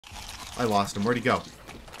I lost him. Where'd he go?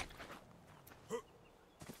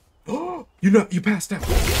 Oh, you passed out.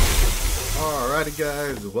 Alrighty,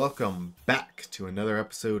 guys. Welcome back to another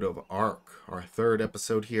episode of ARK, our third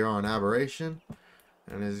episode here on Aberration.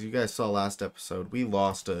 And as you guys saw last episode, we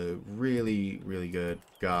lost a really, really good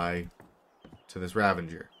guy to this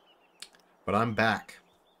Ravager. But I'm back.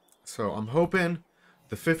 So I'm hoping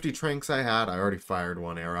the 50 tranks I had, I already fired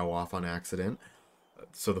one arrow off on accident.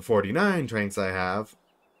 So the 49 tranks I have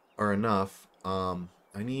are enough. I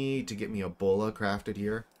need to get me a bola crafted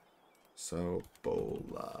here. So,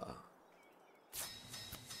 bola.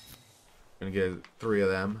 I'm gonna get 3 of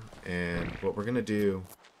them. And what we're gonna do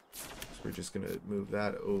is we're just gonna move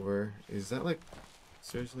that over. Is that like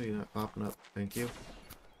seriously not popping up? Thank you.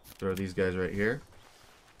 Throw these guys right here.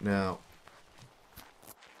 Now,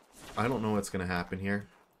 I don't know what's gonna happen here.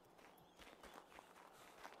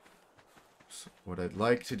 So what I'd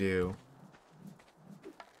like to do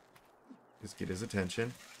is get his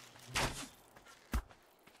attention.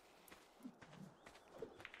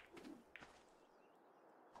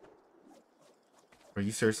 Are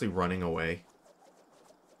you seriously running away?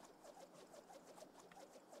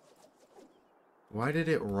 Why did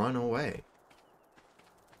it run away?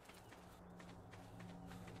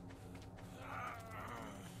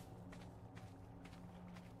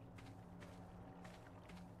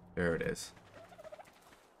 There it is.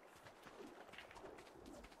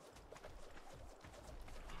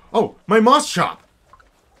 Oh, my moss chop!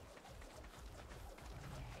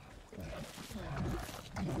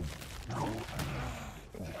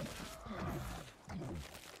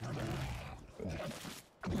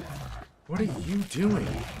 What are you doing?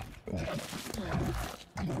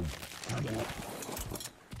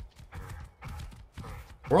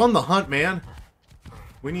 We're on the hunt, man.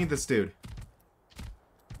 We need this dude.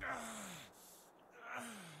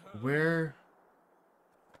 Where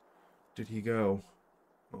did he go?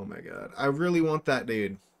 Oh my god. I really want that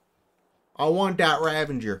dude. I want that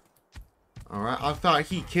Ravager. Alright, I thought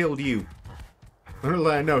he killed you. Little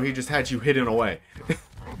did I know he just had you hidden away.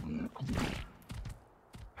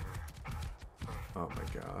 Oh my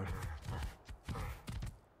god.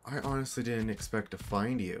 I honestly didn't expect to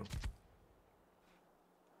find you.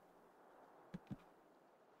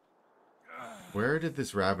 Where did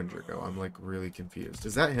this Ravager go? I'm like really confused.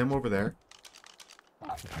 Is that him over there?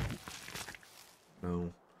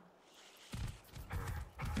 No.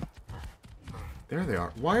 There they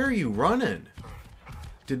are. Why are you running?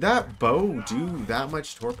 Did that bow do that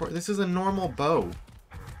much torpor? This is a normal bow.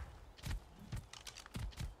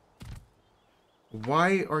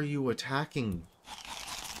 Why are you attacking?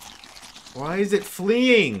 Why is it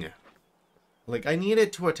fleeing? Like, I need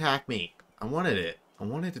it to attack me. I wanted it. I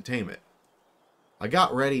wanted to tame it. I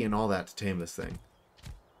got ready and all that to tame this thing.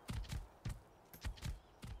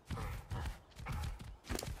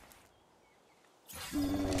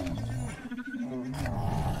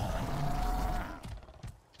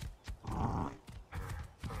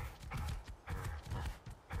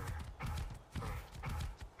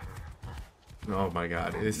 Oh my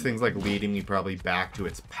god, this thing's like leading me probably back to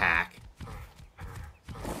its pack.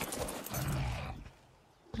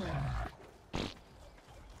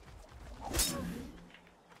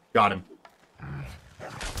 Got him.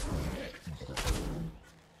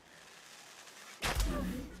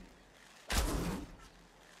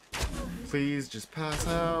 Please just pass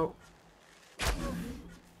out.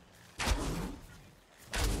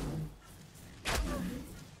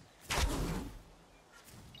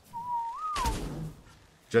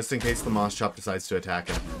 Just in case the moss chop decides to attack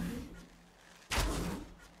him.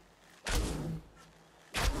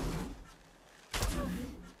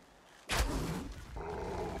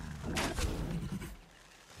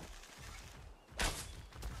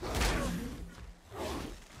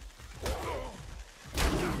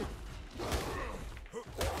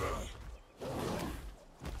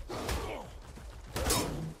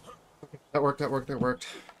 That worked.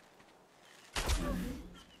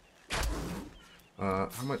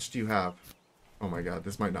 How much do you have? Oh my god,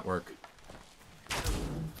 this might not work.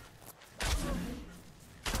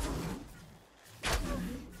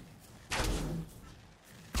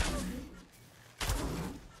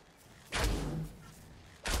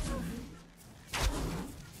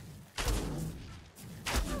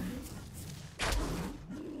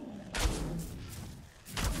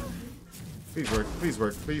 Please work, please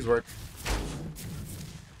work, please work.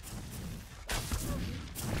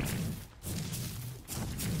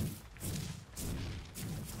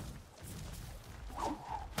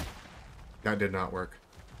 That did not work.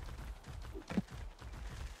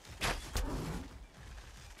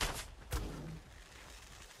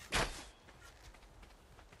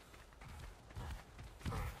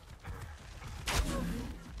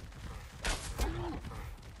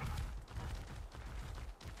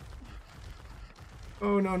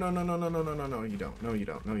 Oh, no, no, no, no, no, no, no, no, no, you don't. No, you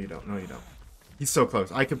don't. No, you don't. No, you don't. He's so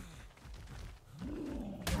close. I could...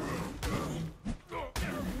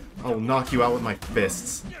 I'll knock you out with my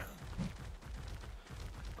fists.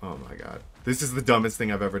 Oh my god. This is the dumbest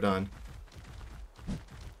thing I've ever done.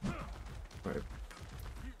 Right.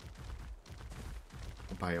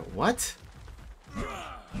 By a what?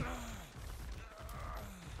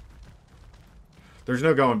 There's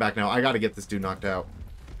no going back now. I gotta get this dude knocked out.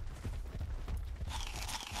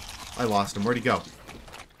 I lost him. Where'd he go?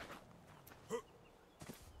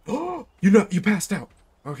 Oh, you passed out.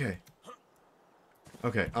 Okay.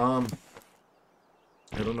 Okay, I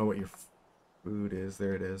don't know what your food is.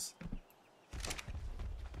 There it is.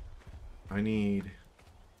 I need...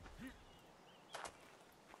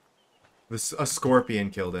 A scorpion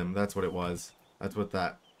killed him. That's what it was. That's what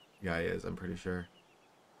that guy is, I'm pretty sure.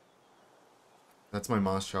 That's my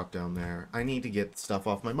moss chop down there. I need to get stuff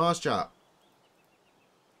off my moss chop.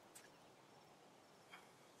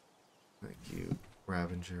 Thank you,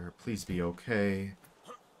 Ravager. Please be okay.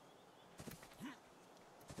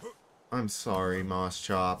 I'm sorry, Moss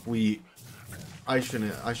Chop. I should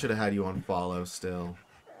have had you on follow still.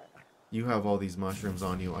 You have all these mushrooms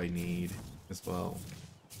on you I need as well.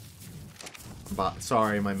 But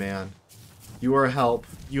sorry, my man. You are a help.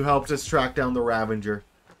 You helped us track down the Ravager.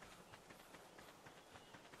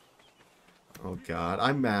 Oh god,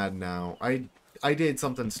 I'm mad now. I did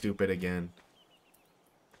something stupid again.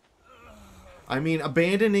 I mean,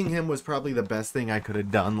 abandoning him was probably the best thing I could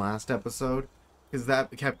have done last episode. Because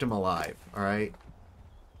that kept him alive, alright?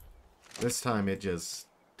 This time it just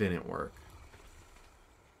didn't work.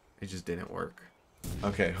 It just didn't work.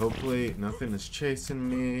 Okay, hopefully nothing is chasing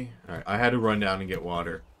me. Alright, I had to run down and get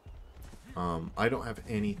water. I don't have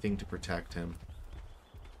anything to protect him.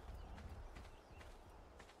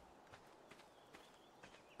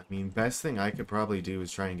 I mean, best thing I could probably do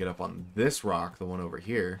is try and get up on this rock, the one over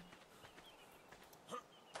here.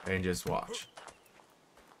 And just watch.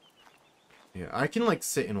 Yeah, I can, like,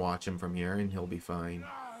 sit and watch him from here, and he'll be fine.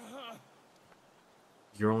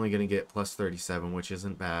 You're only gonna get plus 37, which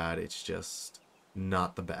isn't bad. It's just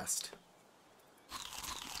not the best.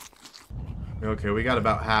 Okay, we got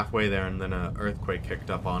about halfway there, and then an earthquake kicked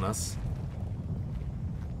up on us.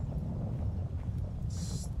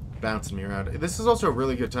 It's bouncing me around. This is also a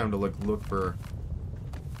really good time to look for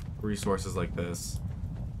resources like this.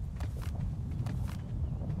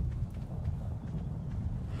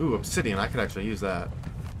 Ooh, obsidian. I could actually use that.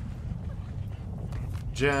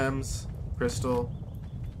 Gems. Crystal.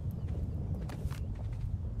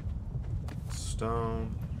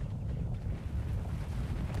 Stone.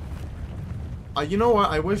 You know what?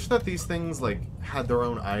 I wish that these things, like, had their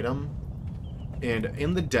own item. And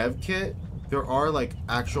in the dev kit, there are, like,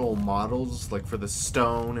 actual models, like, for the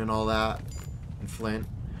stone and all that. And flint.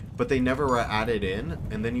 But they never were added in.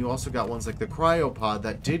 And then you also got ones like the cryopod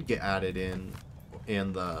that did get added in.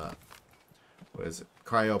 And the, what is it,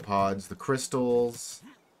 cryopods, the crystals,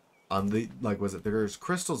 there's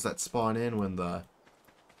crystals that spawn in when the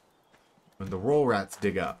roll rats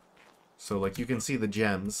dig up. So, like, you can see the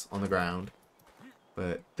gems on the ground,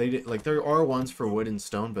 but they did, like, there are ones for wood and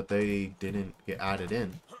stone, but they didn't get added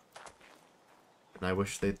in, and I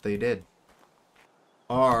wish that they did.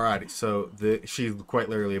 Alrighty, so she's quite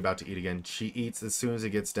literally about to eat again. She eats as soon as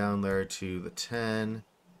it gets down there to the 10.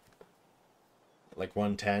 Like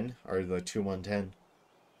 110 or the 2-110,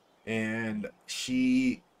 and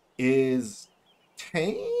she is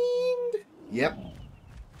tamed. Yep.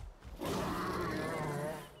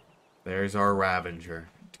 There's our Ravager.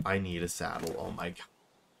 I need a saddle. Oh my god.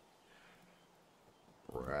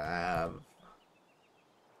 Rav.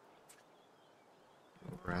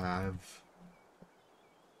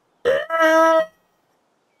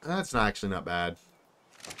 That's actually not bad.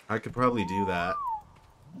 I could probably do that.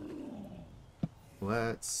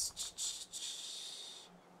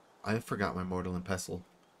 I forgot my mortal and pestle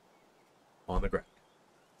on the ground.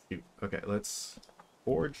 Okay, let's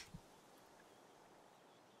forge.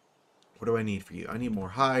 What do I need for you? I need more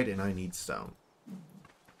hide and I need stone.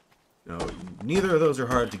 No, neither of those are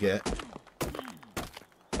hard to get.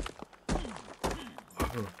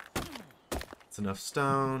 Oh, it's enough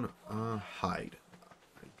stone. Hide.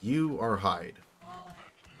 You are hide.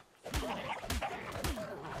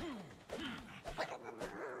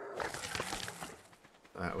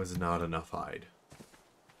 That was not enough hide.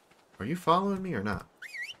 Are you following me or not?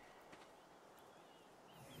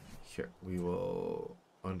 Here, we will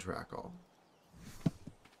untrack all.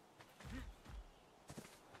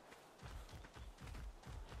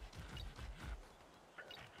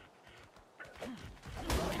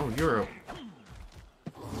 Oh, you're a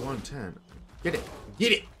 110. Get it.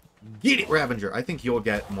 Get it! Get it, Ravager! I think you'll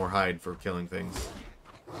get more hide for killing things.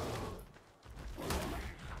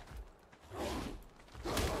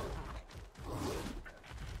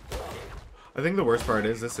 I think the worst part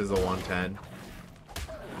is this is a 110.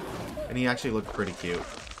 And he actually looked pretty cute.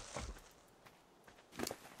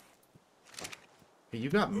 Hey, you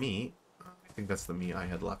got meat. I think that's the meat I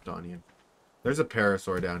had left on you. There's a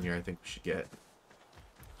parasaur down here I think we should get.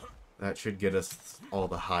 That should get us all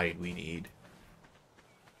the hide we need.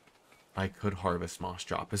 I could harvest moss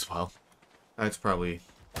drop as well. That's probably...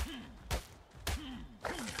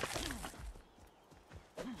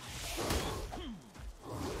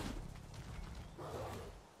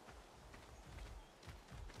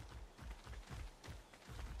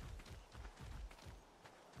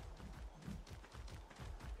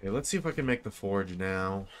 Okay, let's see if I can make the forge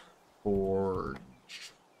now. Forge.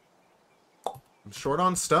 I'm short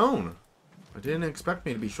on stone. I didn't expect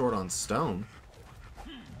me to be short on stone.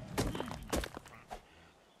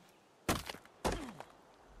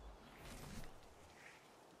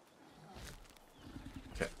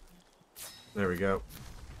 Okay. There we go.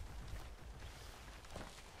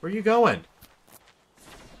 Where are you going?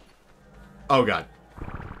 Oh, God.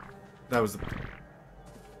 That was the...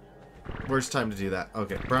 worst time to do that.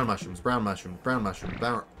 Okay, brown mushrooms, brown mushrooms, brown mushrooms,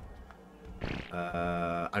 brown...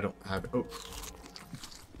 I don't have... Oh.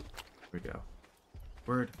 Here we go.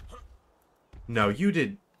 Word. No, you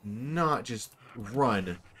did not just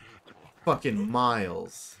run fucking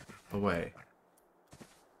miles away.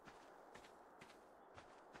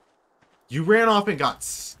 You ran off and got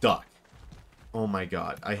stuck. Oh my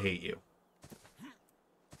god, I hate you.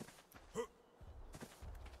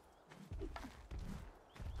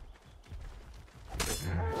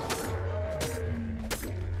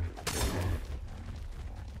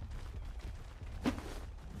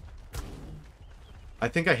 I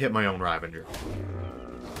think I hit my own Ravager.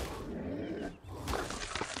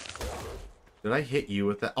 Did I hit you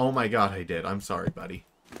with that? Oh my god, I did. I'm sorry, buddy.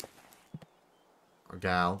 Or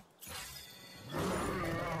gal.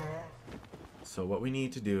 So what we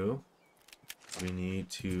need to do, we need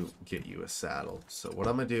to get you a saddle. So what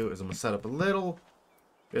I'm going to do is I'm going to set up a little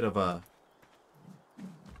bit of a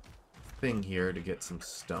thing here to get some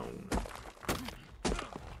stone.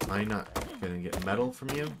 I'm not going to get metal from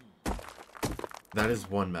you. That is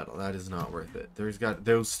one metal. That is not worth it. There's got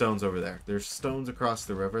those stones over there. There's stones across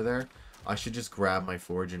the river there. I should just grab my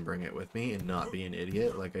forge and bring it with me and not be an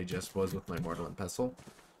idiot like I just was with my mortal and pestle.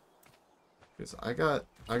 Because I got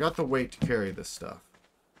the weight to carry this stuff.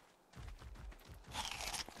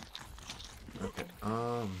 Okay,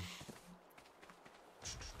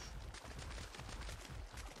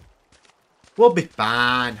 we'll be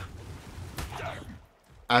fine.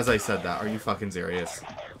 As I said that, are you fucking serious?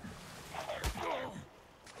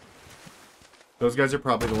 Those guys are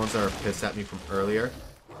probably the ones that are pissed at me from earlier.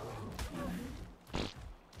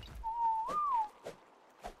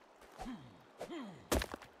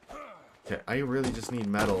 Okay, I really just need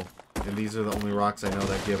metal. And these are the only rocks I know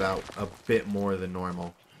that give out a bit more than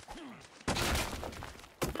normal.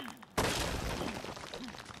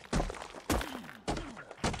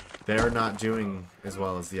 They're not doing as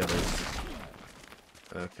well as the others.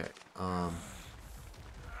 Okay,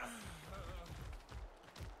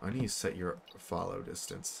 I need to set your follow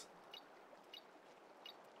distance.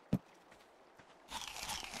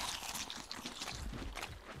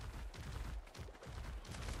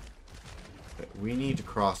 Okay, we need to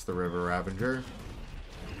cross the river, Ravager.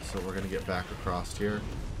 So we're going to get back across here.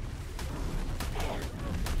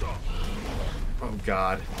 Oh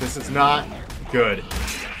god, this is not good.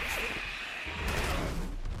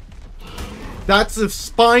 That's a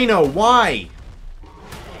Spino, why?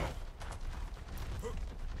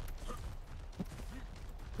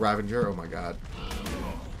 Ravager, oh my god.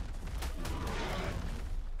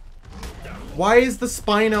 Why is the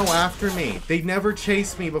Spino after me? They never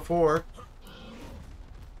chased me before.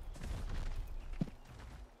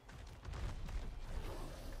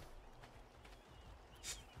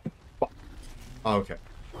 Okay.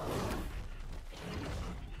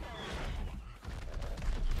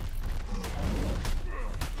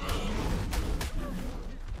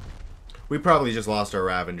 We probably just lost our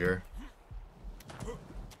Ravager.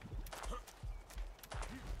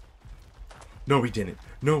 No, we didn't.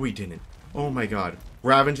 No, we didn't. Oh my god.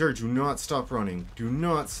 Ravager, do not stop running. Do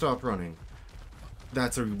not stop running.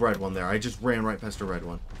 That's a red one there. I just ran right past a red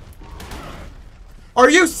one. Are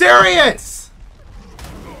you serious?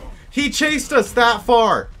 He chased us that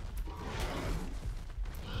far.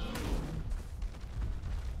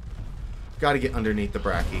 Gotta get underneath the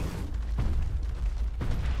Bracky.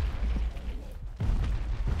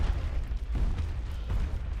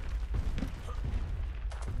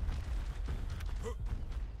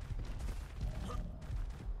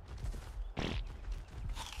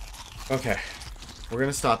 Okay. We're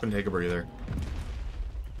gonna stop and take a breather.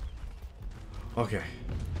 Okay.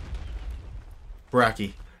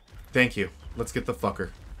 Bracky. Thank you. Let's get the fucker.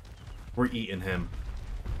 We're eating him.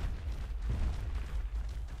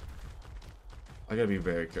 I gotta be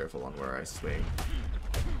very careful on where I swing.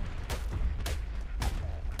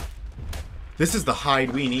 This is the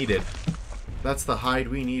hide we needed. That's the hide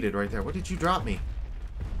we needed right there. What did you drop me?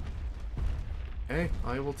 Okay,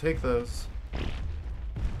 I will take those.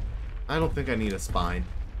 I don't think I need a spine.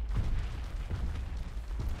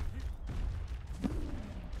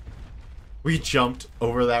 We jumped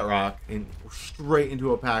over that rock and straight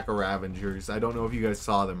into a pack of Ravagers. I don't know if you guys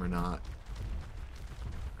saw them or not.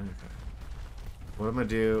 Okay. What I'm going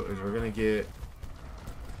to do is we're going to get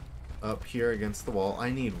up here against the wall. I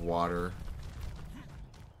need water.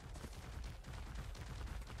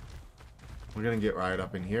 We're going to get right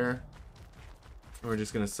up in here. We're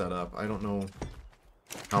just going to set up. I don't know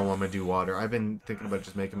how I'm going to do water. I've been thinking about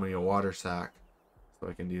just making me a water sack so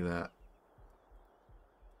I can do that.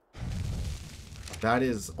 That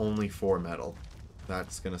is only 4 metal.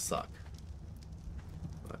 That's going to suck.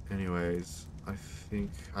 But anyways, I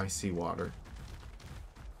think I see water.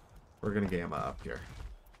 We're going to gamma up here.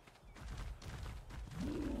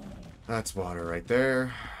 That's water right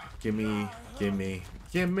there. Gimme, gimme,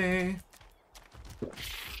 gimme.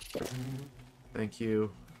 Thank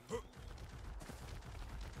you.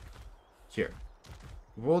 Here.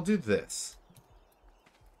 We'll do this.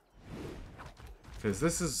 Because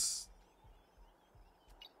this is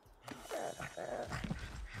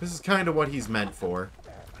kind of what he's meant for.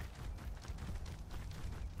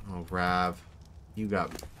 Oh, Rav. You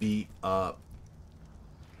got beat up.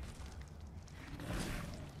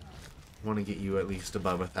 I want to get you at least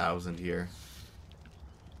above 1,000 here.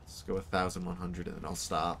 Let's go 1,100 and then I'll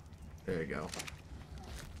stop. There you go.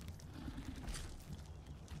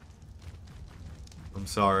 I'm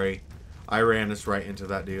sorry. I ran us right into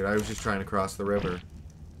that dude. I was just trying to cross the river.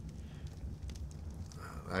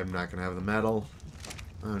 I'm not going to have the metal.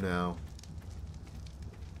 Oh no.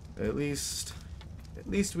 At least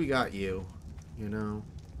we got you. You know?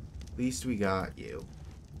 At least we got you.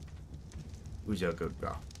 Ujo good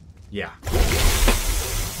go. Yeah.